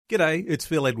G'day, it's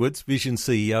Phil Edwards, Vision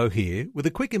CEO here, with a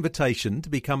quick invitation to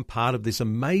become part of this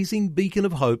amazing beacon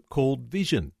of hope called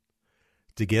Vision.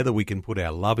 Together we can put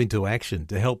our love into action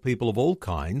to help people of all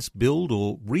kinds build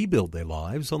or rebuild their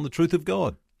lives on the truth of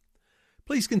God.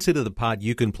 Please consider the part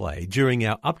you can play during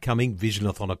our upcoming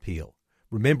Visionathon appeal,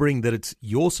 remembering that it's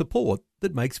your support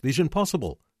that makes Vision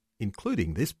possible,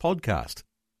 including this podcast.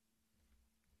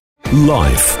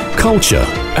 Life, culture,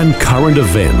 and current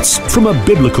events from a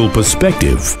biblical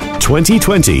perspective.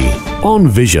 2020 on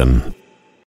Vision.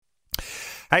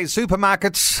 Hey,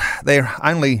 supermarkets, they're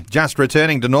only just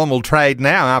returning to normal trade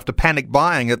now after panic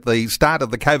buying at the start of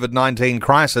the COVID-19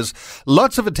 crisis.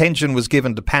 Lots of attention was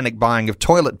given to panic buying of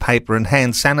toilet paper and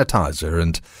hand sanitizer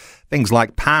and things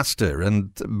like pasta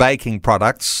and baking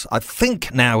products. I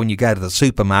think now when you go to the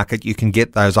supermarket, you can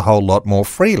get those a whole lot more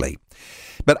freely.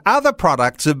 But other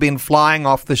products have been flying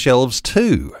off the shelves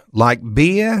too, like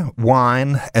beer,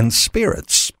 wine and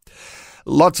spirits.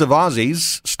 Lots of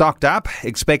Aussies stocked up,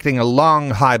 expecting a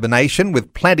long hibernation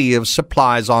with plenty of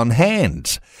supplies on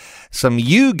hand. Some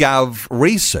YouGov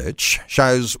research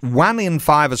shows 1 in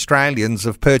 5 Australians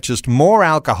have purchased more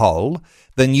alcohol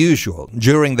than usual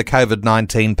during the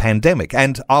COVID-19 pandemic.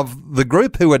 And of the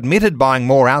group who admitted buying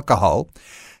more alcohol,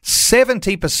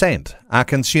 70% are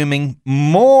consuming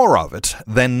more of it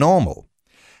than normal,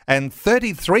 and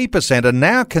 33% are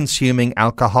now consuming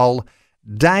alcohol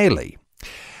daily.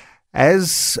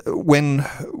 As when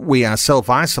we are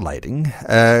self-isolating,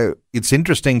 it's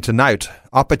interesting to note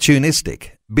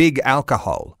opportunistic, big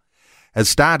alcohol has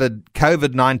started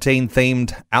COVID-19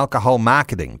 themed alcohol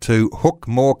marketing to hook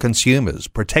more consumers,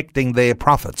 protecting their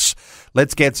profits.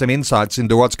 Let's get some insights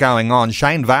into what's going on.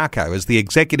 Shane Varcoe is the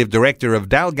Executive Director of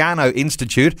Dalgarno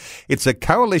Institute. It's a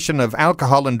coalition of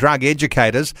alcohol and drug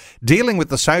educators dealing with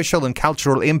the social and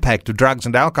cultural impact of drugs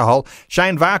and alcohol.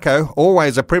 Shane Varcoe,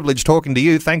 always a privilege talking to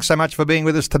you. Thanks so much for being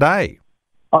with us today.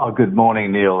 Oh, good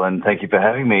morning, Neil, and thank you for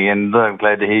having me. And I'm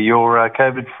glad to hear you're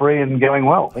COVID-free and going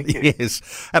well. Thank you.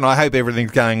 Yes, and I hope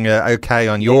everything's going okay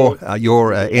on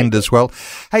your end as well.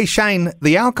 Hey, Shane,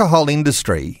 the alcohol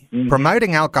industry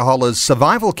promoting alcohol as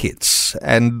survival kits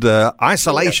and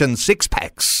isolation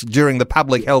six-packs during the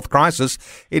public health crisis,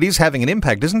 it is having an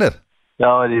impact, isn't it?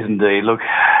 No, it is indeed. Look,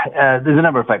 there's a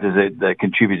number of factors that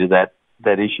contribute to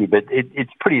that issue, but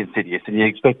it's pretty insidious, and you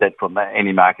expect that from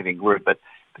any marketing group, but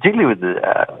particularly with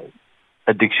the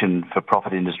addiction for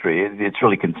profit industry, it's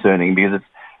really concerning because it's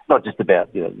not just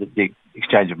about the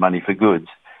exchange of money for goods.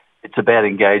 It's about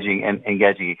engaging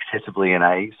excessively in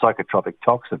a psychotropic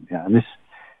toxin. And this,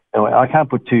 I can't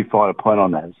put too fine a point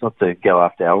on that. It's not to go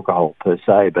after alcohol per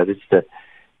se, but it's to,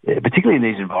 particularly in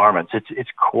these environments,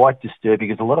 it's quite disturbing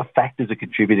because a lot of factors are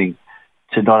contributing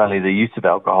to not only the use of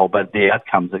alcohol, but the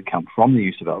outcomes that come from the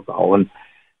use of alcohol. And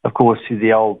of course,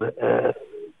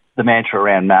 the mantra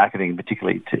around marketing,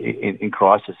 particularly in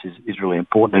crisis, is really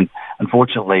important. And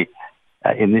unfortunately,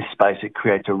 in this space, it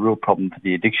creates a real problem for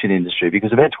the addiction industry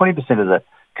because about 20% of the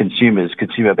consumers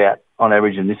consume about, on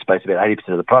average in this space, about 80%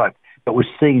 of the product. But we're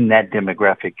seeing that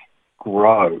demographic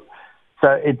grow.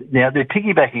 So now they're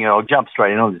piggybacking, and I'll jump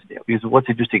straight in on this now, because what's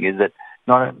interesting is that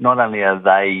not only are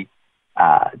they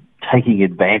taking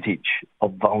advantage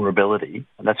of vulnerability,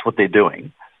 and that's what they're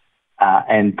doing,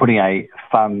 and putting a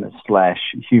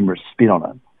fun/humorous spin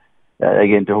on it,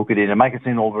 again, to hook it in and make it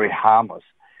seem all very harmless.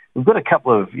 We've got a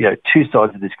couple of, two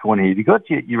sides of this coin here. You've got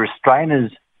your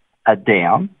restrainers are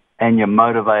down and your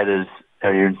motivators,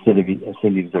 or your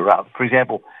incentives are up. For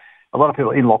example, a lot of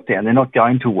people in lockdown, they're not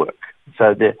going to work.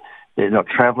 So they're not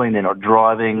travelling, they're not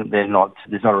driving, there's not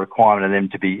a requirement of them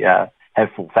to be have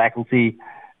full faculty.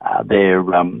 They're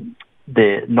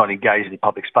not engaged in the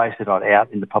public space, they're not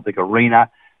out in the public arena.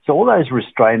 So all those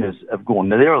restrainers have gone.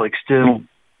 Now, they're all external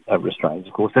restrainers,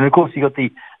 of course. And, of course, you've got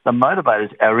the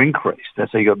motivators are increased.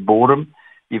 So you've got boredom,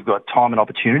 you've got time and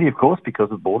opportunity, of course, because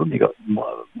of boredom. You've got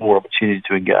more opportunity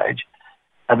to engage.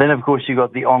 And then, of course, you've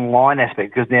got the online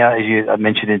aspect, because now, as you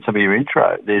mentioned in some of your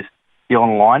intro, there's the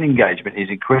online engagement is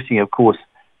increasing. Of course,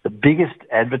 the biggest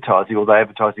advertising, although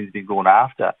advertising has been gone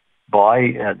after by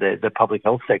the public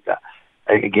health sector,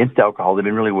 against alcohol, they've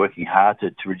been really working hard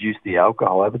to reduce the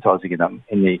alcohol advertising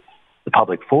in the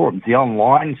public forums. The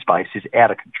online space is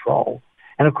out of control.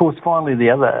 And, of course, finally,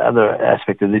 the other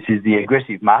aspect of this is the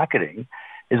aggressive marketing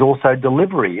is also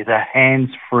delivery. It's a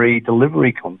hands-free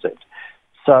delivery concept.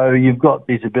 So you've got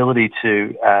this ability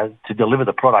to deliver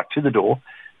the product to the door,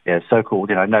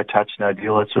 so-called, no touch, no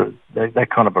deal, that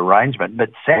kind of arrangement. But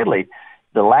sadly,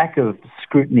 the lack of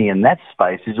scrutiny in that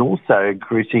space is also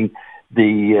increasing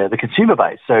the consumer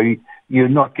base. So you're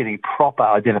not getting proper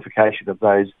identification of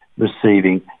those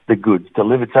receiving the goods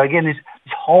delivered. So again, this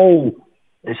whole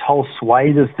this whole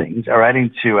swathe of things are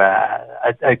adding to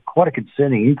quite a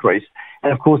concerning increase.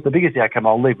 And of course, the biggest outcome,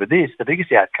 I'll leave with this, the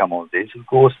biggest outcome of this, of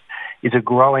course, is a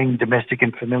growing domestic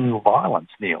and familial violence,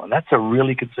 Neil, and that's a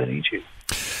really concerning issue.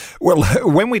 Well,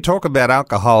 when we talk about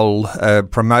alcohol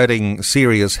promoting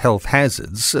serious health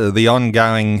hazards, the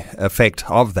ongoing effect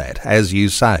of that, as you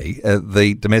say,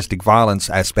 the domestic violence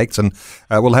aspects, and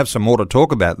we'll have some more to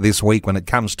talk about this week when it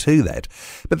comes to that.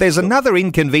 But there's another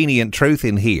inconvenient truth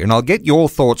in here, and I'll get your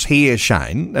thoughts here,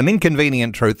 Shane, an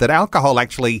inconvenient truth that alcohol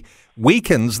actually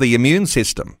weakens the immune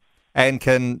system and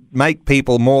can make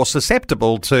people more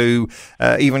susceptible to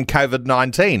even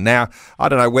COVID-19. Now, I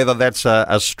don't know whether that's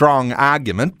a strong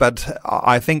argument, but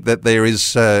I think that there is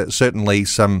certainly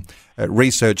some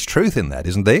research truth in that,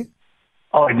 isn't there?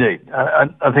 Oh, indeed.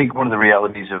 I think one of the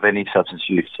realities of any substance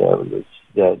use,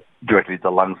 directly to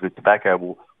the lungs with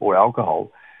tobacco or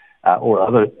alcohol, or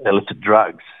other illicit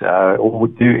drugs,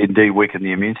 would do indeed weaken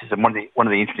the immune system. One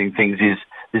of the interesting things is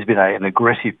there's been an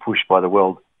aggressive push by the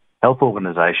World Health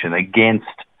Organization against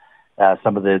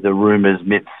some of the rumours,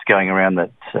 myths going around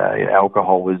that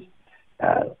alcohol was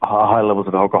high levels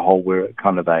of alcohol were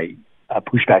kind of a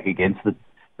pushback against the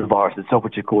virus itself,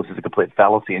 which of course is a complete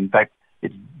fallacy. In fact,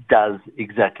 it does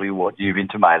exactly what you've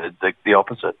intimated, the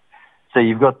opposite. So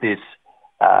you've got this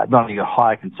not only a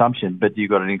higher consumption, but you've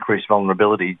got an increased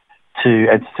vulnerability to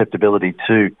and susceptibility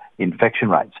to infection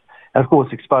rates. And of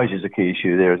course, exposure is a key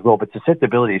issue there as well. But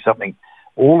susceptibility is something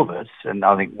all of us, and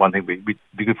I think one thing would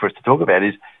be good for us to talk about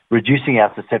is reducing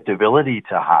our susceptibility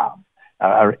to harm,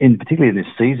 particularly in this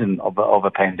season of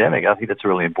a pandemic. I think that's a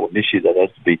really important issue that has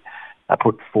to be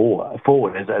put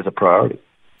forward as a priority.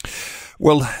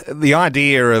 Well, the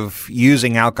idea of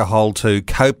using alcohol to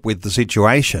cope with the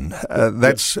situation,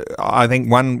 that's, I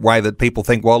think, one way that people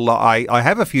think, well, I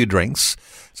have a few drinks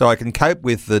so I can cope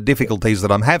with the difficulties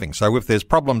that I'm having. So if there's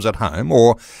problems at home,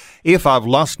 or if I've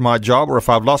lost my job, or if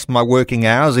I've lost my working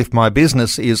hours, if my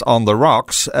business is on the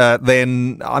rocks,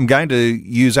 then I'm going to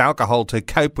use alcohol to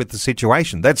cope with the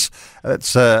situation. That's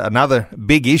another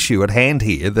big issue at hand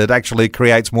here that actually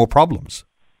creates more problems.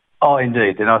 Oh,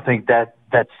 indeed. And I think that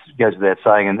goes without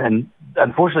saying. And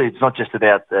unfortunately, it's not just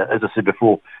about, as I said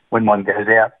before, when one goes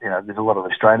out, there's a lot of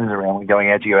restrainers around. When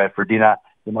going out, you go out for dinner,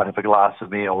 you might have a glass of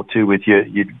meal or two with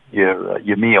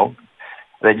your meal.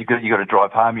 Then you've got to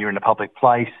drive home, you're in a public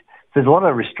place. So there's a lot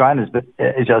of restrainers, but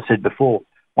as I said before,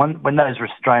 when those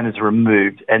restrainers are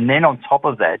removed, and then on top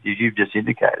of that, as you've just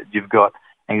indicated, you've got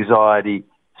anxiety,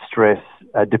 stress,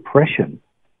 depression.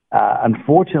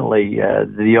 Unfortunately,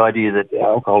 the idea that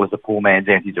alcohol is a poor man's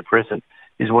antidepressant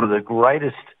is one of the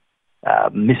greatest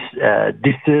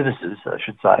disservices, I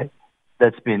should say,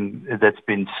 that's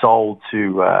been sold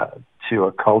to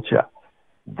a culture.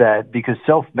 That because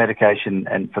self-medication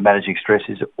and for managing stress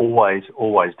is always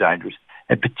dangerous,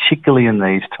 and particularly in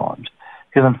these times,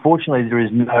 because unfortunately there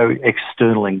is no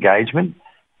external engagement,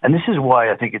 and this is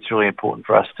why I think it's really important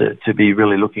for us to be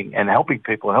really looking and helping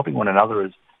people and helping one another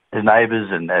as neighbours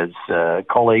and as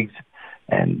colleagues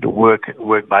and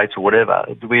workmates or whatever.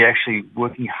 We're actually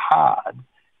working hard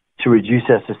to reduce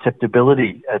our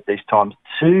susceptibility at these times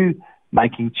to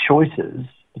making choices,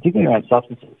 particularly around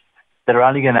substances, that are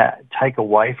only going to take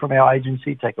away from our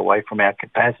agency, take away from our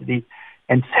capacity,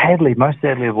 and sadly, most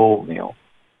sadly of all, Neil,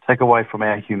 take away from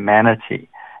our humanity,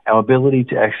 our ability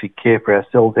to actually care for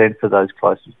ourselves and for those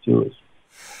closest to us.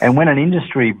 And when an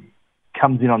industry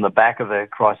comes in on the back of a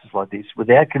crisis like this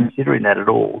without considering that at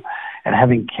all and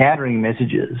having countering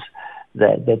messages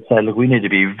that say, look, we need to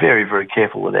be very, very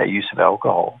careful with our use of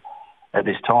alcohol at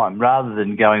this time, rather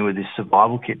than going with this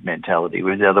survival kit mentality,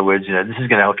 where in other words, this is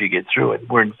going to help you get through it,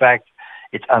 where in fact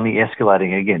it's only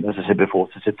escalating again, as I said before,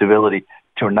 susceptibility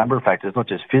to a number of factors, not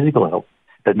just physical health,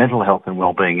 but mental health and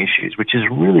wellbeing issues, which is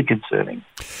really concerning.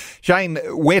 Shane,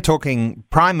 we're talking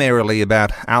primarily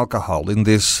about alcohol in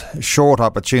this short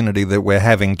opportunity that we're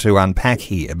having to unpack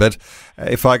here. But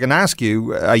if I can ask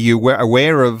you, are you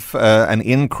aware of an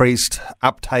increased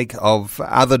uptake of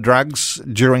other drugs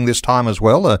during this time as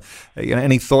well?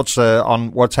 Any thoughts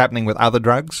on what's happening with other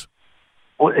drugs?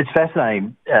 Well, it's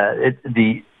fascinating.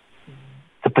 The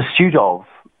pursuit of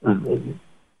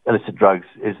illicit drugs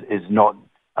is not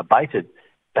abated,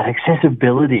 but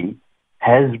accessibility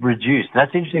has reduced. And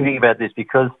that's the interesting thing about this,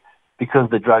 because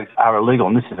the drugs are illegal,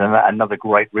 and this is another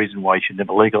great reason why you should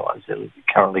never legalise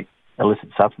currently illicit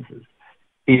substances,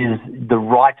 is the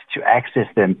right to access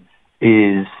them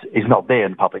is not there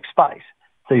in public space.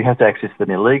 So you have to access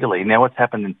them illegally. Now, what's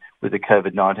happened with the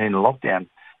COVID-19 lockdown,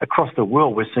 across the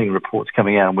world, we're seeing reports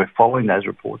coming out, and we're following those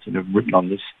reports and have written on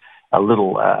this a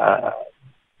little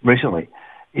recently,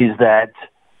 is that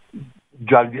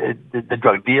the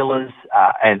drug dealers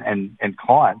and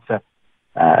clients,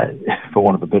 for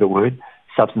want of a better word,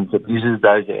 substance abusers,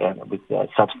 those with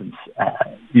substance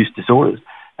use disorders,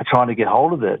 are trying to get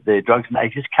hold of their drugs and they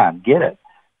just can't get it.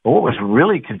 But what was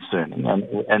really concerning,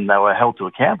 and they were held to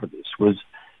account for this, was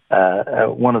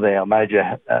one of our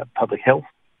major public health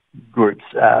groups,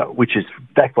 which is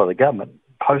backed by the government,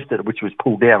 posted, which was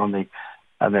pulled down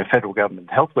on the federal government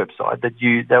health website, that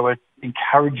they were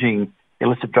encouraging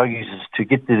illicit drug users to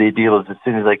get to their dealers as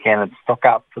soon as they can and stock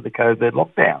up for the COVID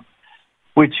lockdown,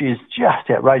 which is just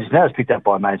outrageous. Now it's picked up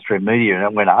by mainstream media and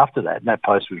it went after that, and that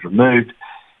post was removed.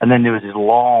 And then there was this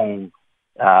long,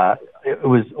 it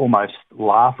was almost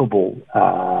laughable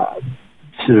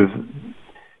sort of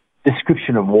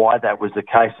description of why that was the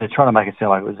case. They're trying to make it sound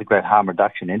like it was a great harm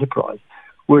reduction enterprise.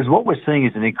 Whereas what we're seeing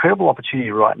is an incredible opportunity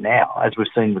right now, as we've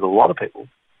seen with a lot of people,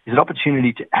 is an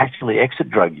opportunity to actually exit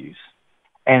drug use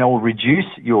or reduce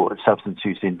your substance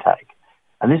use intake.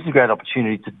 And this is a great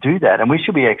opportunity to do that. And we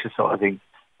should be exercising,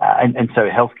 and so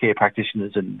healthcare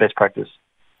practitioners and best practice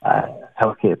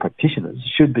healthcare practitioners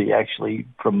should be actually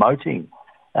promoting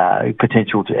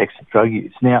potential to exit drug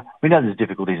use. Now, we know there's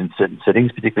difficulties in certain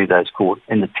settings, particularly those caught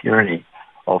in the tyranny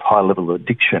of high-level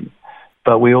addiction.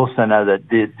 But we also know that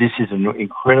this is an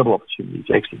incredible opportunity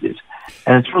to exit this.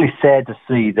 And it's really sad to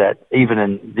see that even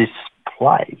in this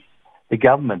place, the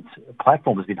government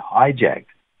platform has been hijacked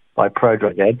by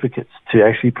pro-drug advocates to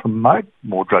actually promote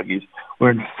more drug use, where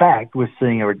in fact we're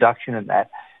seeing a reduction in that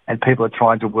and people are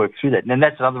trying to work through that. And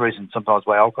that's another reason sometimes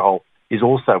why alcohol is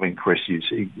also increased use.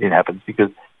 It happens because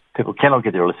people cannot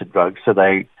get their illicit drugs, so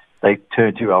they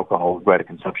turn to alcohol, greater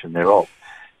consumption thereof.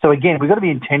 So again, we've got to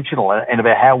be intentional and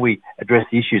about how we address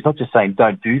the issues, not just saying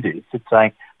don't do this, it's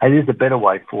saying, hey, there's a better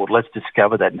way forward. Let's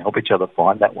discover that and help each other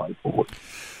find that way forward.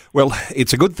 Well,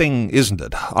 it's a good thing, isn't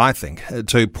it, I think,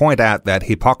 to point out that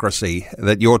hypocrisy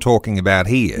that you're talking about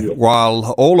here. Yeah.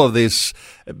 While all of this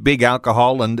big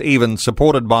alcohol and even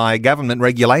supported by government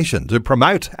regulation to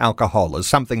promote alcohol as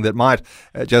something that might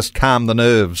just calm the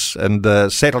nerves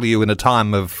and settle you in a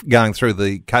time of going through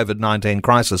the COVID-19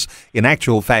 crisis, in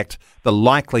actual fact, the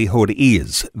likelihood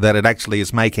is that it actually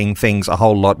is making things a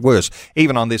whole lot worse.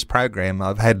 Even on this program,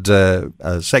 I've had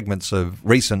segments of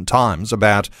recent times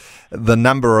about the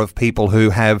number of people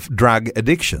who have drug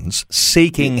addictions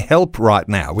seeking help right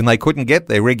now when they couldn't get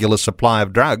their regular supply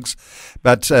of drugs.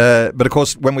 But of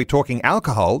course, when we're talking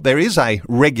alcohol, there is a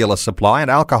regular supply, and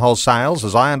alcohol sales,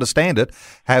 as I understand it,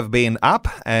 have been up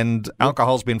and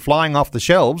alcohol's been flying off the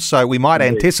shelves. So we might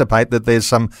anticipate that there's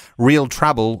some real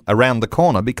trouble around the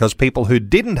corner because people who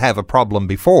didn't have a problem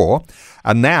before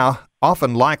are now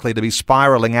often likely to be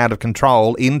spiralling out of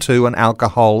control into an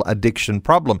alcohol addiction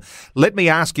problem. Let me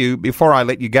ask you, before I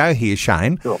let you go here,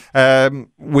 Shane, sure.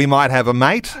 We might have a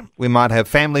mate, we might have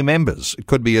family members, it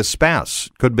could be a spouse,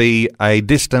 it could be a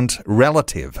distant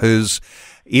relative who's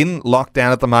in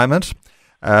lockdown at the moment.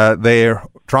 They're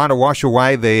trying to wash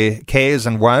away their cares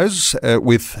and woes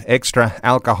with extra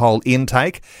alcohol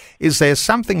intake. Is there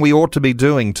something we ought to be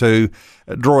doing to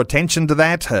draw attention to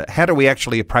that? How do we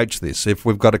actually approach this if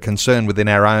we've got a concern within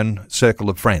our own circle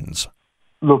of friends?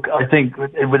 Look, I think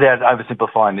without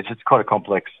oversimplifying this, it's quite a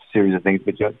complex series of things,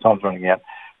 but time's running out.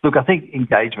 Look, I think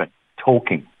engagement,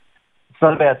 talking. It's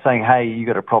not about saying, hey, you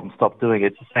got a problem, stop doing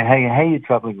it. It's saying, hey, how are you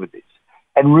travelling with this?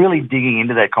 And really digging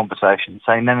into that conversation,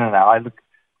 saying, no,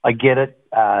 I get it.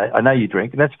 I know you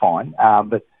drink, and that's fine.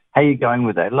 But how are you going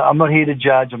with that? I'm not here to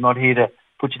judge. I'm not here to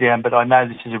put you down, but I know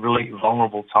this is a really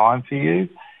vulnerable time for you.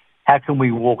 How can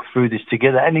we walk through this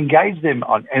together and engage them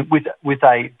with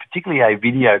particularly a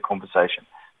video conversation,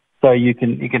 so you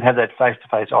can have that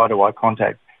face-to-face, eye-to-eye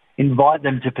contact. Invite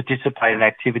them to participate in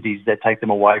activities that take them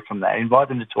away from that. Invite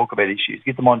them to talk about issues.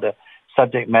 Get them onto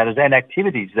subject matters and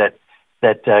activities that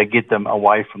get them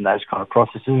away from those kind of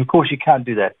processes. And of course, you can't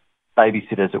do that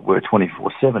babysit, as it were,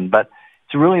 24/7. But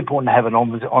it's really important to have an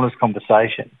honest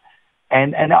conversation.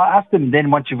 And I ask them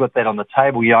then, once you've got that on the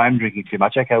table, I'm drinking too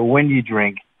much. Okay, well, when do you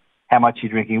drink? How much are you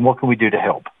drinking? What can we do to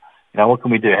help? What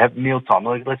can we do? Have mealtime.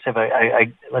 Let's have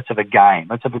a game.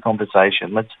 Let's have a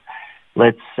conversation. Let's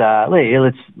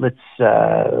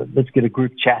get a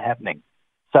group chat happening.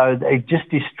 So it just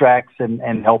distracts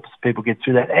and helps people get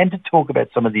through that, and to talk about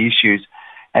some of the issues.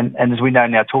 And as we know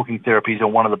now, talking therapies are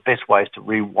one of the best ways to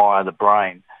rewire the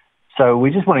brain. So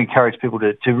we just want to encourage people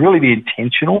to really be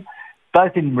intentional,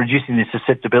 both in reducing their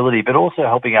susceptibility, but also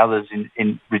helping others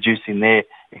in reducing their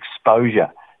exposure.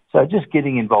 So just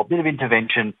getting involved, a bit of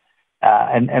intervention,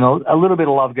 and a little bit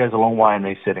of love goes a long way in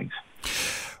these settings.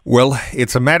 Well,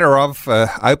 it's a matter of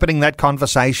opening that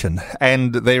conversation,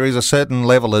 and there is a certain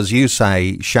level, as you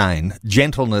say, Shane,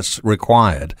 gentleness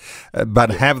required,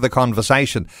 but have the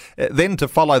conversation. Then to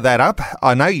follow that up,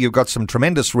 I know you've got some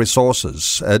tremendous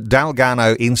resources.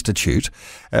 Dalgarno Institute,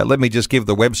 let me just give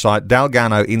the website,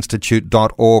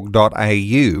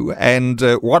 dalgarnoinstitute.org.au, and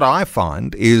what I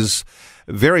find is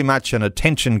very much an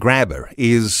attention grabber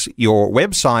is your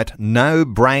website,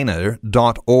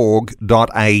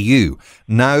 nobrainer.org.au.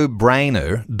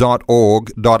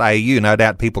 Nobrainer.org.au. No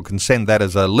doubt people can send that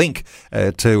as a link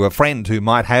to a friend who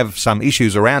might have some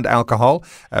issues around alcohol,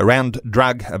 around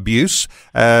drug abuse.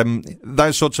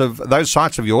 Those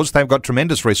sites of yours, they've got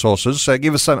tremendous resources.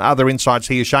 Give us some other insights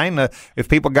here, Shane. If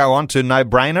people go on to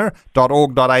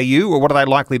nobrainer.org.au, what are they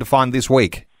likely to find this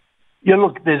week? Yeah,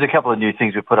 look, there's a couple of new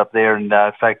things we put up there, and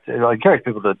in fact, I encourage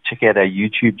people to check out our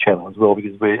YouTube channel as well,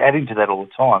 because we're adding to that all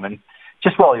the time. And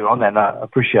just while you're on that, I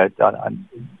appreciate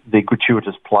the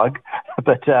gratuitous plug,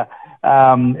 but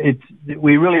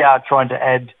we really are trying to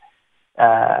add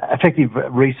effective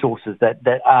resources that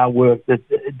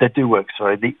do work.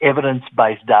 The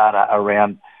evidence-based data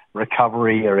around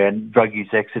recovery, around drug use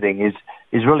exiting is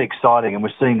really exciting, and we're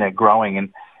seeing that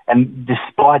growing. And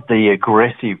despite the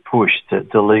aggressive push to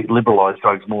liberalise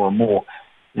drugs more and more,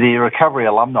 the recovery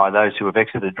alumni, those who have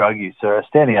exited drug use, are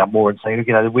standing up more and saying,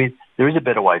 there is a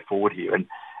better way forward here.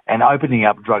 And opening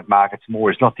up drug markets more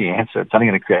is not the answer. It's only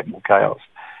going to create more chaos.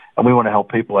 And we want to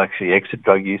help people actually exit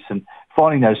drug use. And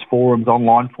finding those forums,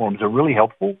 online forums, are really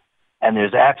helpful. And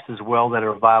there's apps as well that are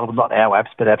available, not our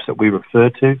apps, but apps that we refer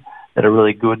to that are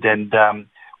really good. And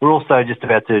we're also just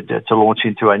about to launch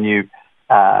into a new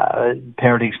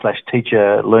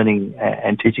parenting/teacher learning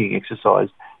and teaching exercise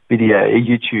video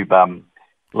YouTube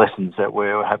lessons that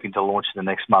we're hoping to launch in the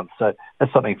next month. So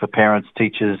that's something for parents,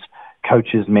 teachers,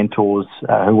 coaches, mentors,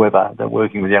 whoever that are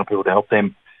working with young people to help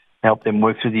them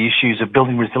work through the issues of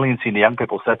building resiliency in the young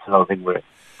people. So that's another thing we're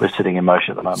sitting in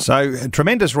motion at the moment. So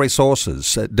tremendous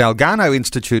resources at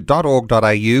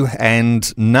dalgarnoinstitute.org.au and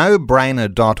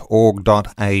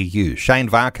nobrainer.org.au. Shane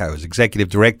Varcoe is Executive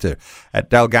Director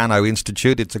at Dalgarno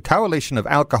Institute. It's a coalition of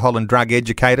alcohol and drug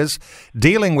educators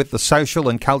dealing with the social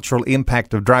and cultural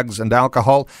impact of drugs and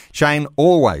alcohol. Shane,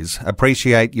 always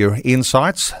appreciate your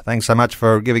insights. Thanks so much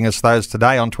for giving us those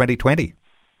today on 2020.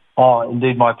 Oh,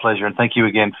 indeed, my pleasure. And thank you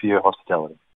again for your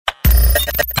hospitality.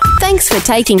 Thanks for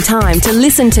taking time to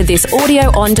listen to this audio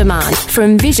on demand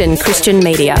from Vision Christian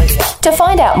Media. To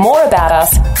find out more about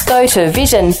us, go to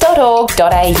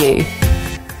vision.org.au.